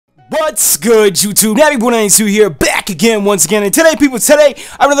What's good, YouTube? Nappy here, back again once again. And today, people, I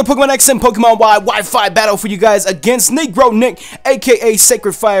have another Pokemon X and Pokemon Y Wi-Fi battle for you guys against Negro Nick, aka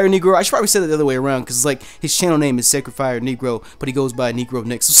SacredFireNegro. I should probably say that the other way around, because like his channel name is SacredFireNegro, but he goes by Negro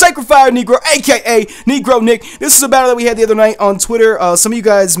Nick. So SacredFireNegro, aka Negro Nick. This is a battle that we had the other night on Twitter. Some of you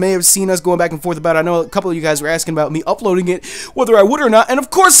guys may have seen us going back and forth about it. I know a couple of you guys were asking about me uploading it, whether I would or not. And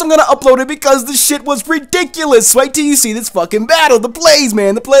of course, I'm gonna upload it because the shit was ridiculous. Wait till you see this fucking battle. The plays,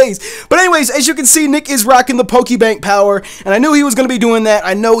 man, the plays. But anyways, as you can see, Nick is rocking the Pokebank power, and I knew he was going to be doing that.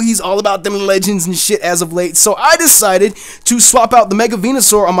 I know he's all about them legends and shit as of late, so I decided to swap out the Mega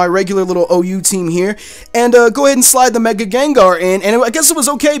Venusaur on my regular little OU team here, and go ahead and slide the Mega Gengar in, and I guess it was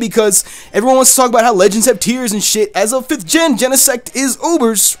okay because everyone wants to talk about how legends have tiers and shit. As of 5th gen, Genesect is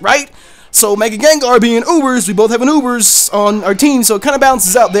Ubers, right? So Mega Gengar being Ubers, we both have an Ubers on our team, so it kind of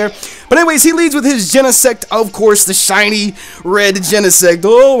balances out there. But anyways, he leads with his Genesect, of course, the shiny red Genesect.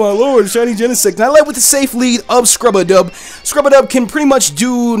 Oh my lord, shiny Genesect. And I led with the safe lead of Scrubadub. Scrubadub can pretty much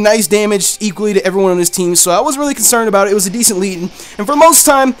do nice damage equally to everyone on his team, so I wasn't really concerned about it. It was a decent lead, and for most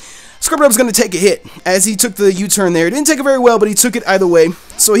time, Scrubadub's going to take a hit, as he took the U-turn there. Didn't take it very well, but he took it either way.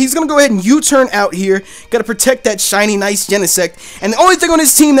 So he's going to go ahead and U-turn out here. Got to protect that shiny, nice Genesect. And the only thing on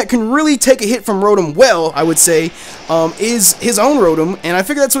his team that can really take a hit from Rotom well, I would say, is his own Rotom. And I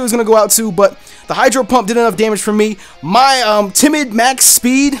figured that's what he was going to go out to, but the Hydro Pump did enough damage for me. My timid max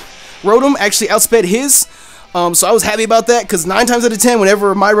speed Rotom actually outsped his. So I was happy about that, because 9 times out of 10,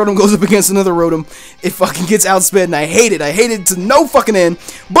 whenever my Rotom goes up against another Rotom, it fucking gets outsped, and I hate it. I hate it to no fucking end.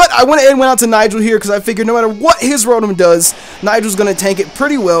 But I went ahead and went out to Nigel here, because I figured no matter what his Rotom does, Nigel's going to tank it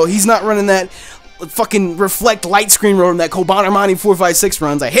pretty well. He's not running that fucking reflect light screen Rotom that Kobanarmani 456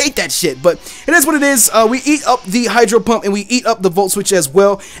 runs. I hate that shit, but it is what it is. We eat up the Hydro Pump, and we eat up the Volt Switch as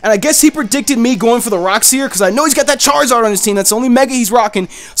well. And I guess he predicted me going for the Rocks here, because I know he's got that Charizard on his team. That's the only Mega he's rocking.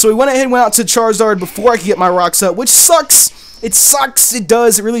 So he went ahead and went out to Charizard before I could get my Rocks up, which sucks. It sucks, it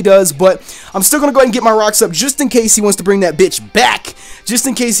does, it really does, but I'm still going to go ahead and get my Rocks up just in case he wants to bring that bitch back, just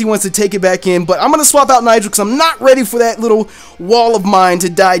in case he wants to take it back in. But I'm going to swap out Nigel because I'm not ready for that little wall of mine to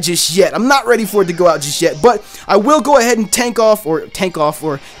die just yet. I'm not ready for it to go out just yet, but I will go ahead and tank off, or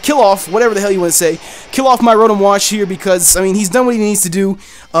kill off, whatever the hell you want to say, kill off my Rotom Wash here because, I mean, he's done what he needs to do.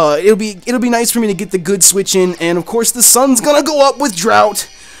 It'll be nice for me to get the good switch in, and of course the sun's going to go up with Drought.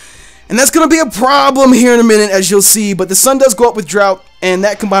 And that's going to be a problem here in a minute, as you'll see. But the sun does go up with Drought, and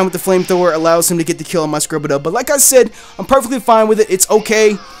that combined with the Flamethrower allows him to get the kill on my Scrubadub. But like I said, I'm perfectly fine with it. It's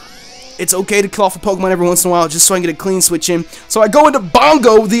okay. It's okay to kill off a Pokemon every once in a while, just so I can get a clean switch in. So I go into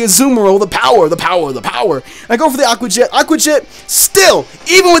Bongo, the Azumarill, the power. And I go for the Aqua Jet. Aqua Jet, still,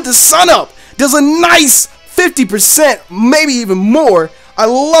 even with the sun up, does a nice 50%, maybe even more. I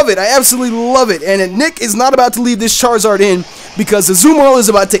love it. I absolutely love it. And Nick is not about to leave this Charizard in because the Azumarill is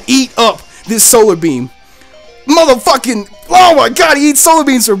about to eat up this Solar Beam. Motherfucking, oh my god, he eats Solar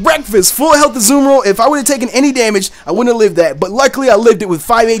Beams for breakfast. Full health Azumarill. If I would have taken any damage, I wouldn't have lived that. But luckily, I lived it with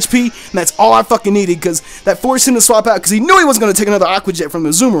 5 HP, and that's all I fucking needed because that forced him to swap out because he knew he wasn't going to take another Aqua Jet from the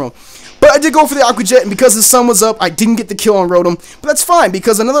Azumarill. But I did go for the Aqua Jet, and because the sun was up, I didn't get the kill on Rotom. But that's fine,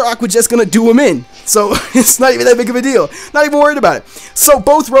 because another Aqua Jet's going to do him in. So, it's not even that big of a deal. Not even worried about it. So,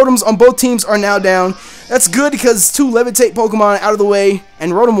 both Rotoms on both teams are now down. That's good, because 2 Levitate Pokemon out of the way,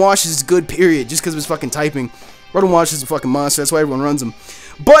 and Rotom Wash is good, period, just because of his fucking typing. Rotom Wash is a fucking monster, that's why everyone runs him.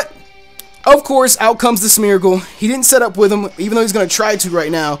 But of course, out comes the Smeargle. He didn't set up with him, even though he's going to try to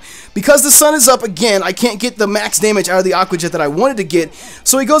right now. Because the sun is up again, I can't get the max damage out of the Aqua Jet that I wanted to get.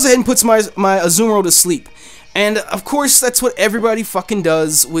 So he goes ahead and puts my Azumarill to sleep. And of course, that's what everybody fucking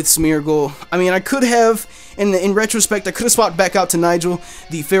does with Smeargle. I mean, I could have, in retrospect, I could have swapped back out to Nigel,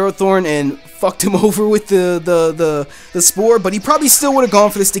 the Ferrothorn, and fucked him over with the Spore. But he probably still would have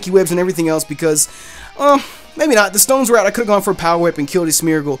gone for the Sticky Webs and everything else because, maybe not. The stones were out. I could have gone for a Power Whip and killed his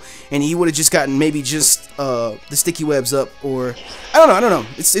Smeargle, and he would have just gotten maybe just the Sticky Webs up, or I don't know.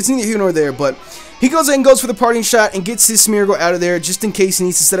 It's neither here nor there, but he goes ahead and goes for the Parting Shot and gets his Smeargle out of there just in case he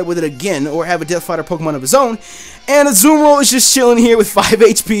needs to set up with it again or have a Death Fighter Pokemon of his own. And Azumarill is just chilling here with 5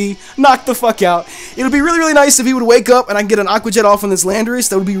 HP. Knocked the fuck out. It would be really, really nice if he would wake up and I can get an Aqua Jet off on this Landorus.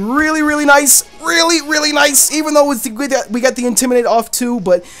 That would be really, really nice. Really, really nice. Even though it's good that we got the Intimidate off too,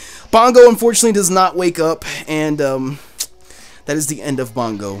 but Bongo, unfortunately, does not wake up, and that is the end of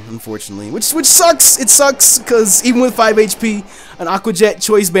Bongo, unfortunately. Which sucks. It sucks, because even with 5 HP, an Aqua Jet,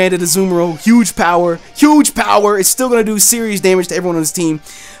 Choice Banded, Azumarill, huge power, it's still going to do serious damage to everyone on his team.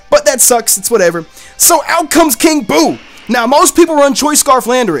 But that sucks. It's whatever. So out comes King Boo. Now, most people run Choice Scarf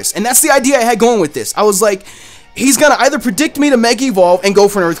Landorus, and that's the idea I had going with this. I was like, he's going to either predict me to Mega Evolve and go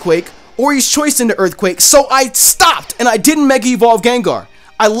for an Earthquake, or he's choiced into Earthquake, so I stopped, and I didn't Mega Evolve Gengar.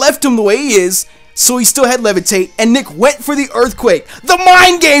 I left him the way he is, so he still had levitate, and Nick went for the earthquake. The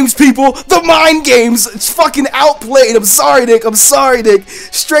mind games, people! The mind games! It's fucking outplayed. I'm sorry, Nick. I'm sorry, Nick.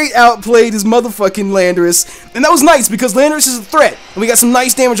 Straight outplayed his motherfucking Landorus. And that was nice, because Landorus is a threat. And we got some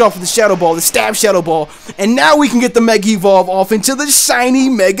nice damage off of the Shadow Ball, the Stab Shadow Ball. And now we can get the Mega Evolve off into the shiny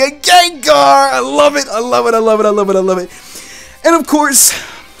Mega Gengar! I love it! I love it! I love it! I love it! I love it! And of course,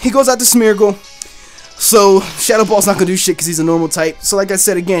 he goes out to Smeargle. So, Shadow Ball's not gonna do shit because he's a normal type. So, like I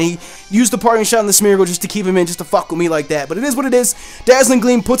said again, he used the parting shot on the Smeargle just to keep him in, just to fuck with me like that. But it is what it is. Dazzling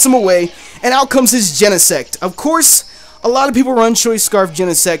Gleam puts him away, and out comes his Genesect. Of course, a lot of people run Choice Scarf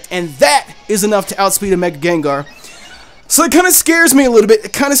Genesect, and that is enough to outspeed a Mega Gengar. So it kind of scares me a little bit.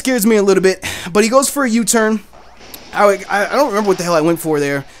 It kind of scares me a little bit. But he goes for a U-turn. I don't remember what the hell I went for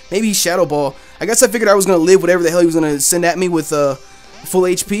there. Maybe Shadow Ball. I guess I figured I was gonna live whatever the hell he was gonna send at me with full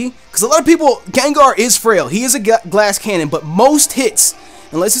HP, because a lot of people, Gengar is frail. He is a glass cannon, but most hits,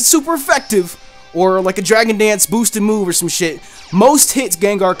 unless it's super effective or like a Dragon Dance boosted move or some shit, most hits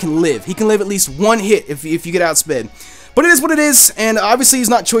Gengar can live. He can live at least one hit if you get outsped. But it is what it is, and obviously he's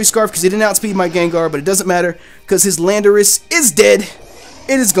not Choice Scarf because he didn't outspeed my Gengar, but it doesn't matter because his Landorus is dead.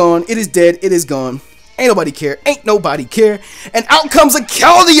 It is gone. It is dead. It is gone. Ain't nobody care. Ain't nobody care. And out comes a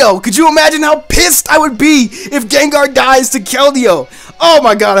Keldeo. Could you imagine how pissed I would be if Gengar dies to Keldeo? Oh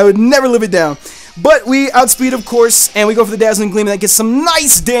my god, I would never live it down. But we outspeed, of course, and we go for the Dazzling Gleam, and that gets some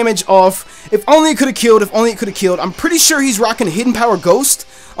nice damage off. If only it could have killed. If only it could have killed. I'm pretty sure he's rocking Hidden Power Ghost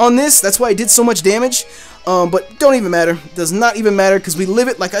on this. That's why it did so much damage. But don't even matter. Does not even matter because we live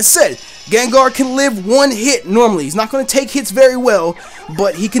it. Like I said, Gengar can live one hit normally. He's not going to take hits very well,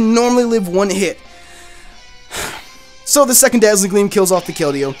 but he can normally live one hit. So the second Dazzling Gleam kills off the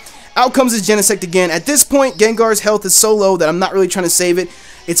Keldeo. Out comes his Genesect again. At this point, Gengar's health is so low that I'm not really trying to save it.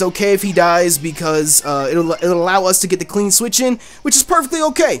 It's okay if he dies because it'll allow us to get the clean switch in, which is perfectly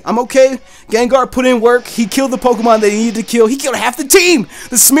okay. I'm okay. Gengar put in work. He killed the Pokemon that he needed to kill. He killed half the team.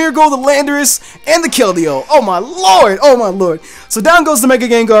 The Smeargle, the Landorus, and the Keldeo. Oh my lord. Oh my lord. So down goes the Mega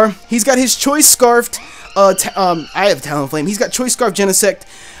Gengar. He's got his Choice Scarfed. I have Talonflame. He's got Choice Scarf Genesect.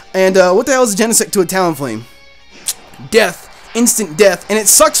 And what the hell is a Genesect to a Talonflame? Death. Instant death. And it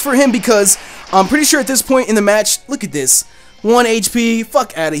sucks for him because I'm pretty sure at this point in the match, look at this. 1 HP,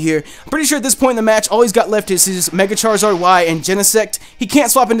 fuck out of here. I'm pretty sure at this point in the match, all he's got left is his Mega Charizard Y and Genesect. He can't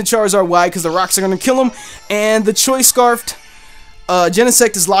swap into Charizard Y because the rocks are going to kill him. And the Choice Scarfed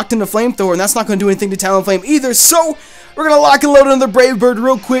Genesect is locked into Flamethrower, and that's not going to do anything to Talonflame either. So, we're going to lock and load another Brave Bird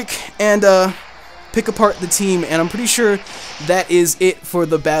real quick and pick apart the team. And I'm pretty sure that is it for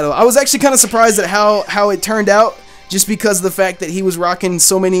the battle. I was actually kind of surprised at how it turned out, just because of the fact that he was rocking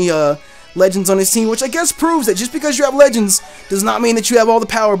so many legends on his team, which I guess proves that just because you have legends does not mean that you have all the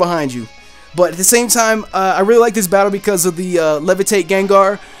power behind you. But at the same time, I really like this battle because of the Levitate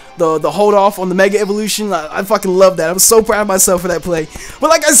Gengar, the hold off on the Mega Evolution. I fucking love that. I was so proud of myself for that play. But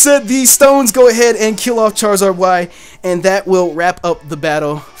like I said, the stones go ahead and kill off Charizard Y, and that will wrap up the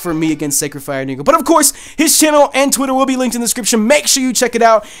battle for me against SacredFireNegro. But of course, his channel and Twitter will be linked in the description. Make sure you check it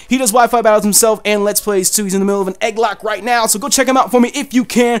out. He does Wi-Fi battles himself and Let's Plays too. He's in the middle of an egg lock right now, so go check him out for me if you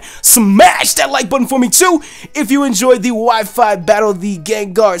can. Smash that like button for me too if you enjoyed the Wi-Fi battle, the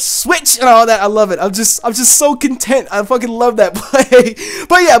Gengar switch and all that. I love it. I'm just so content. I fucking love that play.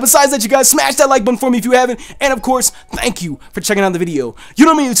 But yeah, besides that, you guys, smash that like button for me if you haven't. And of course, thank you for checking out the video. You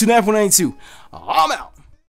know me, YouTube Nappy 192. I'm out.